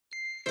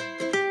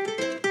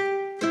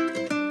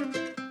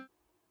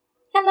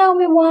Hello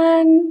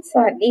everyone ส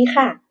วัสดี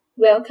ค่ะ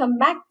Welcome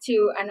back to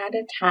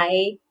another Thai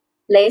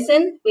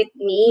lesson with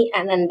me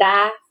Ananda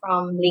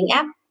from Link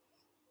App.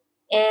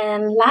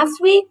 And last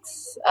week,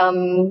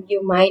 you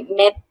might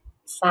met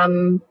some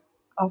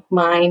of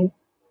my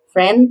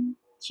friend.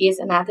 She is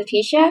another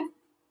teacher,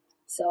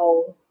 so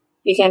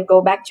you can go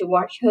back to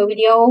watch her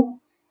video.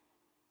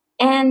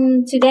 And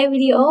today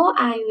video,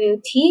 I will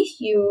teach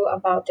you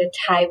about the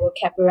Thai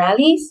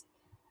vocabularies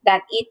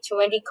that is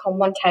 20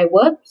 common Thai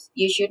verbs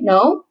you should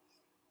know.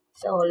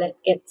 So let's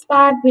get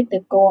started with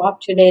the goal of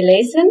today's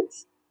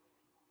lessons.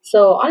 So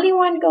only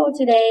one goal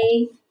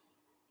today,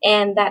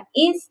 and that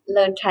is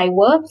learn Thai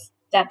verbs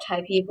that Thai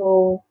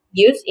people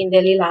use in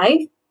daily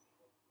life.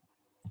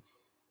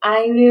 I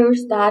will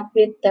start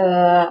with the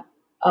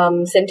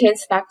sentence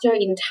structure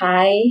in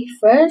Thai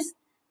first.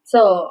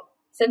 So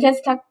sentence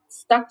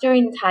structure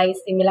in Thai is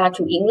similar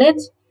to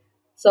English.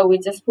 So we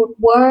just put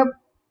verb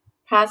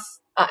plus,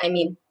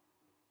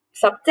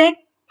 subject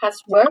plus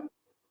verb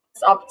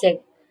plus object,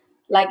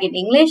 like in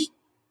English.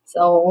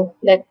 So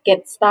let's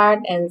get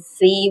started and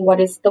see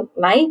what it looks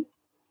like.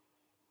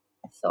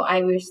 So I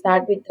will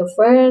start with the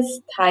first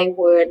Thai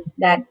word,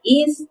 that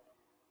is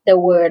the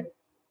word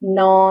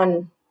non.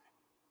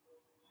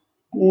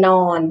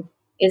 Non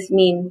is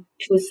mean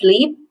to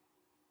sleep.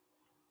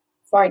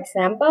 For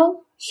example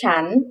ฉั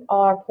น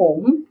or ผม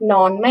น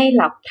อนไม่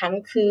หลับทั้ง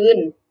คืน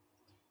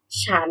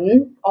ฉัน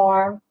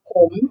or ผ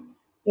ม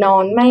นอ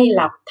นไม่ห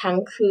ลับทั้ง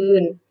คื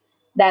น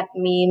That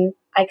means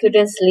I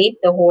couldn't sleep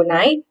the whole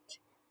night.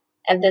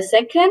 And the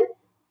second,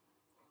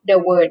 the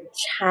word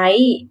ใช้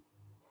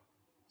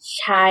ใ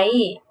ช้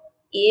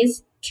is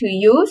to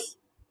use.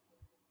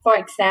 For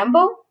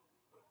example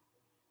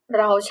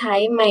เราใช้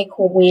ไมโค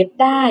รเวฟ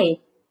ได้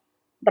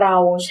เรา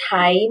ใ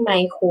ช้ไม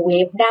โครเว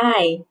ฟได้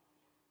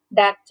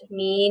That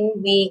means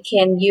we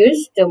can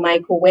use the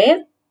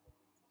microwave.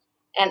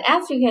 And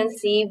as you can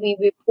see, we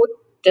will put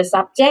the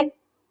subject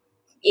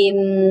in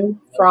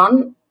front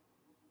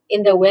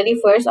in the very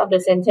first of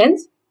the sentence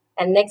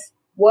and next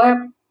verb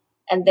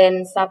and then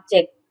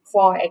subject.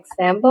 For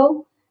example,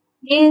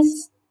 this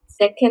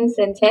second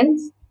sentence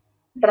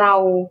เร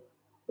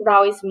า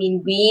is mean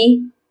we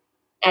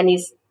and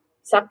is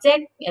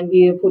subject, and we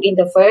will put in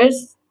the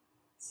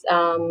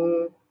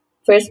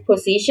first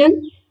position.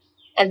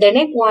 And the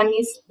next one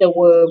is the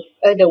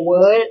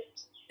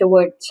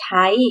word ใ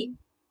ช้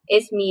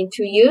is mean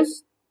to use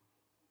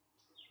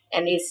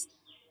and is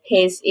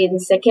placed in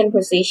second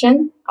position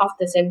of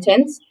the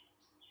sentence.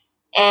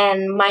 And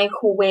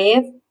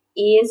microwave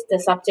is the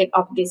subject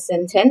of this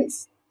sentence,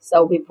 so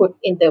we put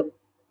in the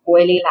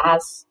very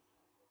last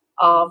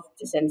of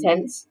the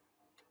sentence.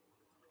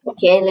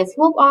 Okay, let's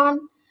move on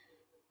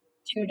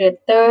to the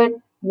third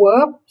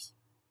verb.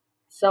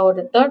 So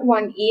the third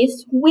one is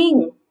wing.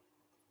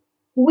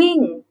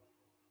 Wing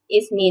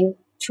is mean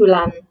to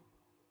run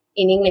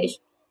in English.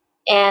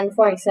 And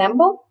for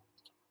example,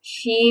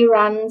 she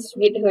runs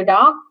with her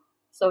dog.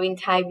 So in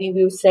Thai we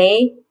will say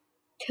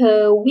เธ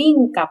อวิ่ง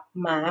กับ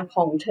หมาข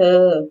องเธ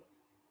อ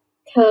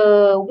เธอ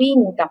วิ่ง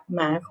กับหม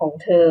าของ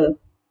เธอ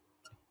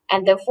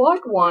And the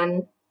fourth one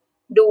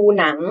ดู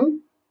หนัง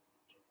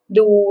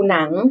ดูห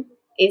นัง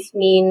is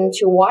mean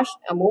to watch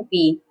a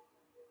movie.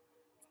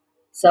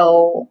 So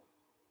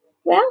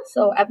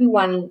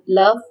everyone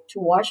love to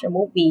watch a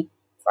movie.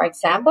 For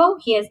example,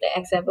 here's the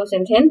example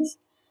sentence.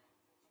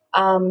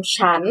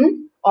 ฉัน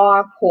or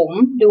ผม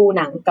ดู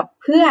หนังกับ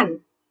เพื่อน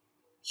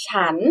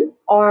ฉัน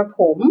or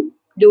ผม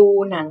ดู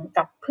หนัง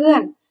กับเพื่อ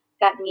น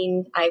That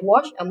means I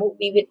watch a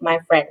movie with my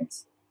friends.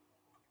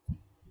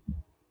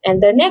 And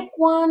the next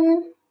one,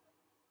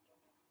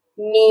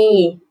 me.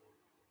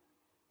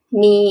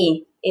 Me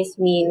is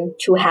mean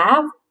to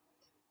have.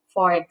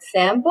 For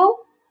example,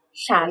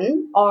 ฉัน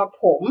or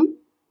ผม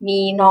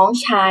มีน้อง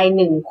ชาย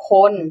1 ค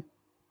น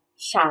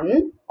ฉัน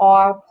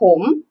or ผ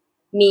ม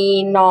มี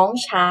น้อง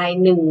ชาย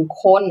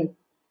1 คน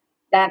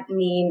That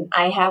means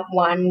I have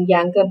one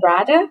younger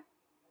brother.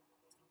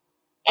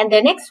 And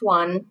the next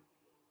one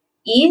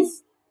is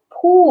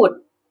พูด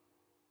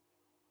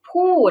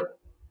พูด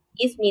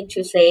is mean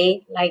to say,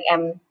 like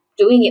I'm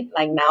doing it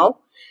like now.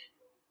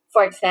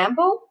 For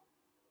example,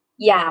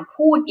 อย่า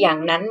พูดอย่าง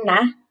นั้นน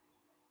ะ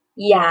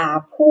อย่า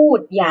พูด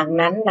อย่าง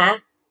นั้นนะ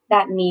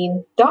That means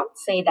don't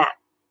say that.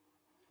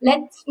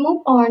 Let's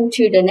move on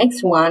to the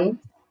next one.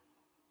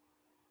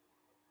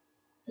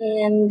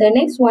 And the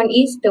next one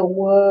is the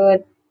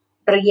word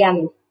เรียน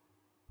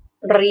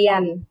เรีย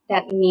น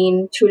That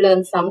means to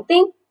learn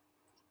something.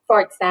 For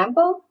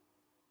example,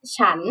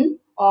 ฉัน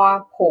or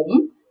ผม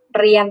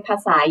เรียนภา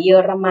ษาเยอ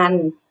รมัน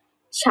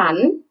ฉัน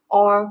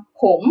or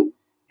ผม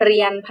เรี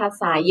ยนภา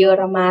ษาเยอ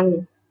รมัน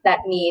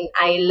That means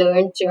I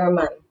learn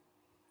German.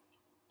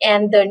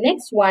 And the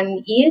next one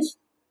is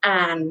อ่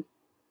าน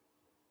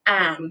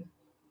อ่าน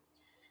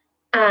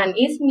อ่าน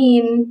is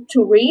mean to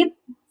read.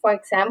 For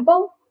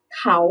example,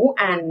 เขา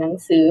อ่านหนัง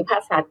สือภา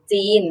ษา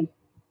จีน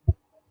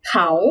เข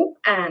า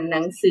อ่านห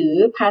นังสือ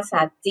ภาษ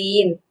าจี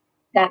น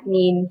That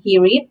means he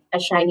read a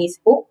Chinese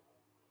book.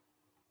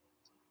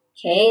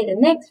 Okay, the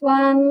next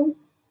one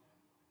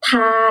ท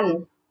าน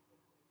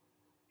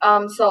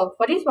So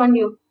for this one,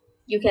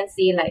 you can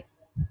see like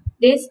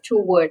these two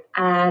words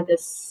are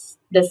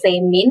the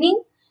same meaning,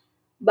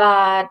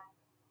 but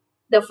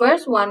the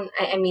first one,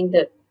 I mean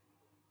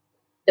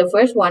the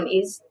first one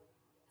is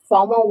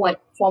formal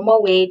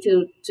way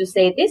to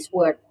say this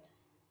word,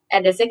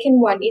 and the second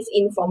one is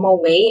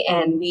informal way,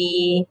 and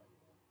we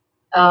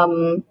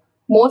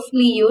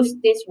mostly use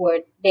this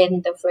word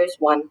than the first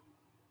one.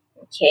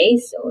 Okay,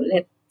 so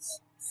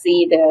let's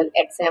see the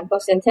example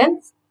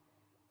sentence.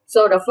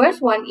 So the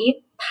first one is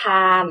ท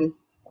าน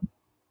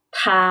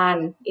ทาน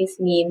is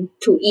mean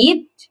to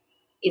eat,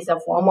 is a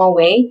formal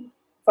way.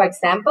 For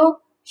example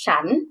ฉั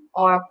น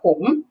or ผ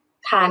ม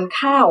ทาน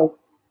ข้าว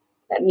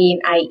that mean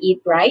I eat,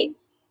 right?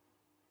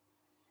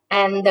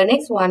 And the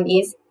next one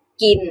is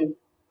กิน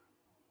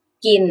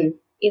กิน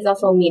is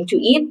also mean to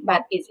eat,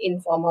 but it's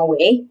informal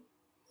way.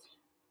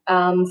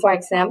 For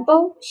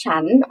example ฉั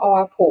น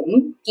or ผม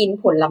กิน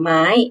ผลไ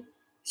ม้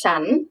ฉั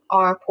น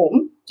or ผม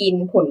กิน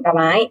ผลไ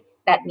ม้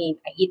that means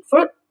I eat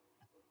fruit.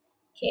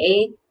 Okay,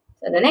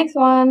 so the next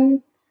one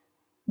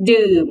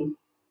ดื่ม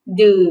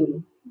ดื่ม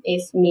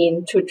is mean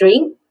to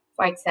drink.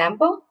 For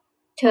example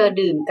เธอ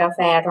ดื่มกาแฟ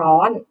ร้อ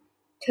น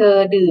เธอ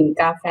ดื่ม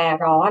กาแฟ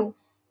ร้อน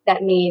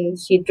that means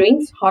she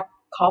drinks hot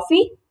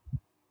coffee.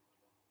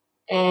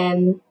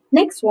 And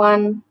next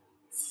one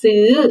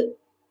ซื้อ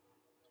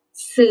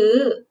ซื้อ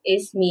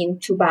is mean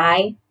to buy.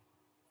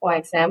 For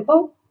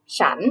example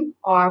ฉัน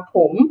or ผ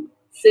ม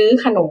ซื้อ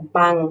ขนม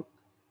ปัง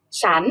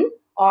ฉัน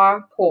or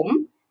ผม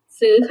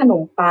ซื้อขน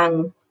มปัง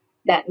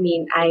that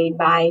mean I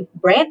buy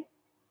bread.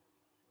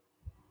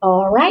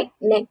 Alright,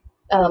 next,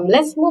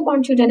 let's move on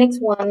to the next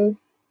one.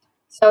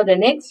 So the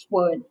next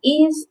word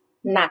is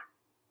หนัก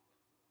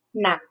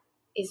หนัก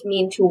is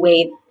mean to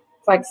weight.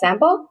 For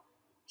example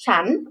ฉั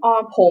น or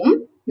ผม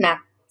หนัก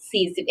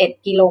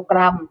41กิโลก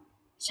รัม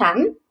ฉัน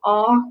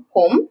or ผ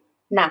ม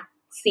หนัก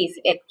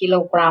41กิโล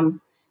กรัม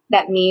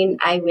that means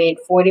I weigh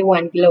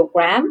 41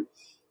 kilogram.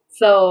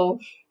 So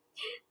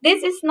this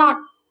is not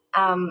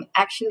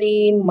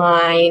actually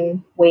my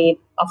weight,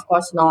 of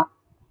course not.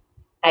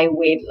 I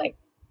weigh like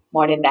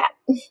more than that.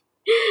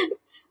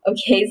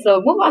 Okay, so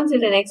move on to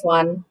the next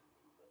one.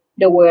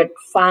 The word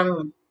ฟัง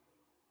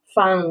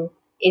ฟัง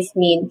is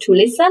mean to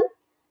listen.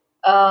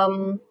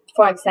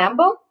 For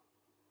example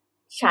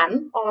ฉัน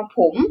or ผ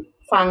ม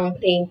ฟังเ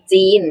พลง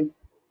จีน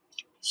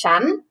ฉั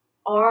น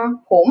or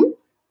ผม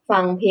ฟั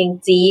งเพลง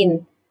จีน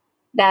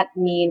that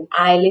mean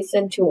I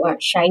listen to a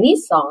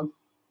Chinese song.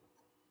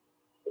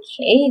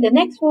 Okay, the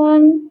next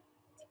one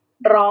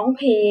ร้องเ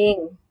พลง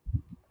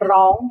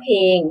ร้องเพล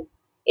ง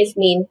is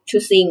mean to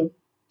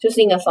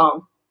sing a song.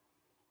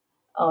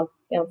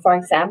 For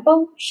example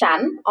ฉั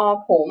น or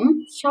ผม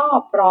ชอบ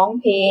ร้อง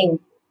เพลง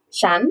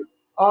ฉัน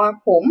or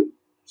ผม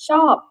ช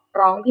อบ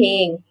ร้องเพล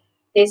ง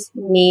This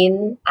mean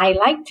I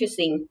like to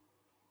sing.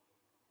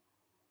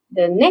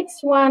 The next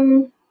one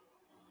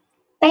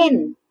เต้น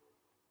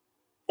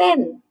เต้น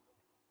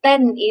เต้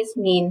น is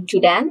mean to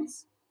dance.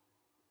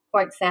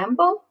 For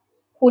example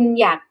คุณ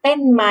อยากเต้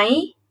นไหม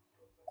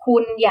คุ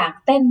ณอยาก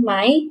เต้นไหม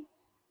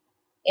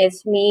It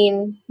mean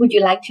would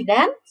you like to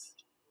dance?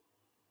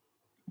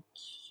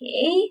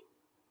 Okay.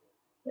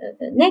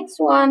 The next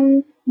one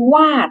ว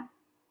าด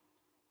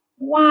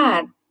วา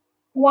ด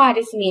วาด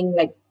is mean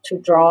like to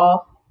draw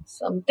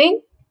something.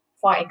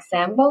 For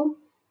example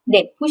เ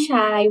ด็กผู้ช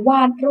ายว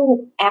าดรูป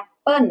แอป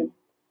เปิ้ล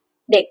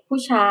เด็กผู้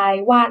ชาย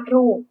วาด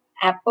รูป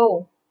apple.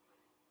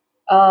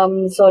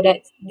 So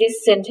that this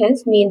sentence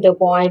mean the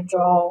boy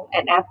draw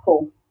an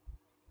apple.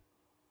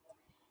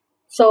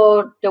 So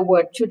the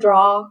word to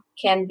draw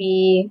can be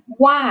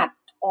วาด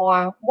or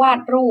วาด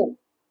รูป.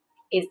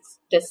 It's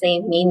the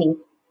same meaning.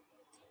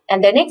 And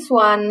the next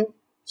one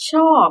ช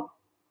อบ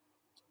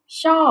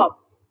ชอบ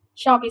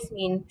ชอบ is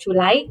mean to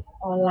like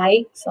or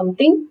like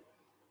something.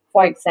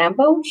 For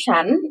example ฉั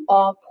น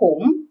or ผม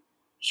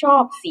ชอ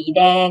บสีแ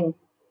ดง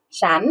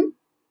ฉัน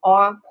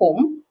or ผม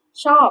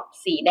ชอบ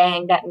สีแดง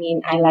that mean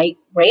I like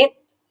red.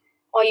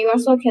 Or you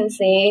also can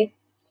say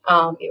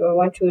if you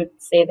want to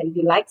say that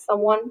you like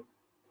someone,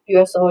 you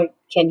also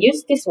can use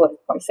this word.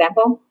 For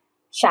example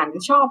ฉัน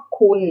ชอบ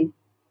คุณ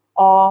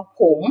or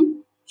ผม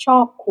ชอ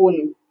บคุณ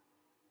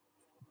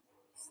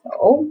So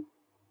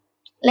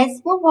let's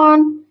move on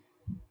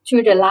to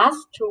the last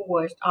two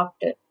words of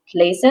the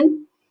lesson.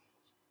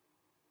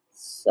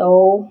 So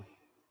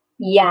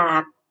อยา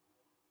ก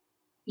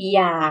อ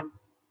ยาก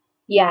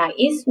อยาก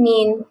is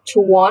mean to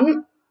want.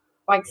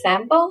 For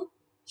example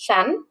ฉั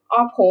น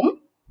or ผม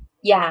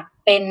อยาก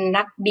เป็น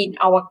นักบิน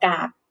อวกา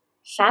ศ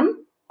ฉัน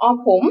or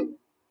ผม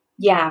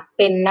อยากเ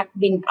ป็นนัก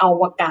บินอ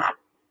วกาศ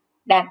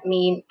That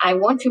mean I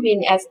want to be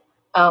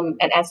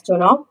an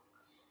astronaut.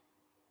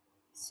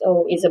 So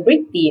it's a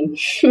big theme.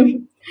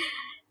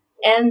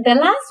 And the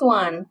last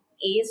one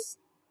is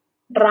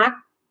รัก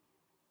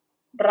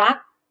รัก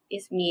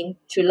is mean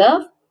to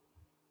love.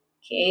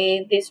 Okay,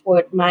 this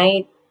word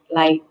might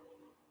like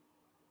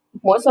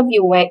most of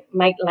you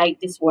might like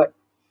this word.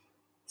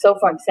 So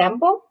for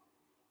example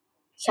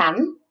ฉัน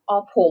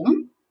or ผม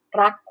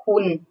รักคุ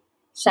ณ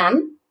ฉัน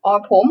or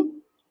ผม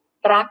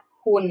รัก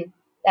คุณ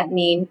That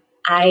means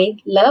I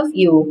love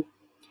you.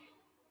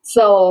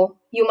 So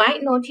you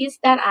might notice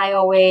that I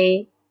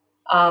always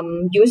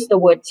use the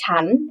word ฉั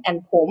น and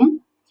ผม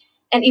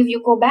and if you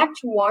go back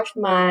to watch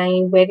my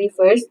very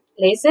first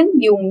lesson,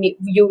 you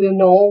will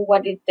know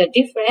what is the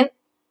difference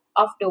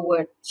of the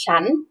word ฉั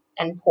น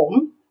and ผม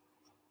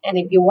and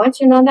if you want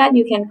to know that,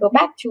 you can go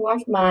back to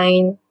watch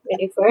my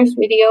very first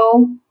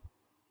video.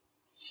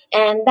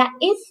 And that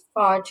is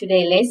for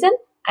today's lesson.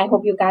 I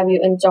hope you guys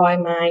will enjoy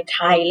my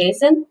Thai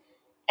lesson.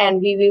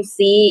 And we will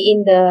see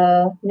in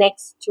the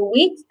next 2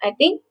 weeks, I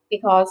think,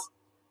 because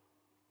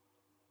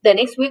the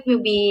next week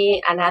will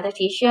be another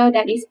teacher,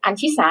 that is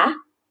Anchisa.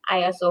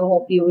 I also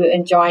hope you will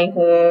enjoy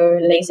her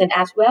lesson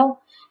as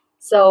well.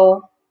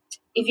 So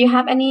if you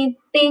have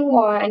anything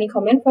or any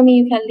comment for me,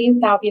 you can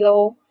leave down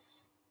below.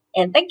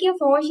 And thank you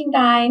for watching,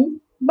 guys.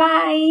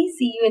 Bye.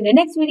 See you in the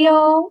next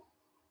video.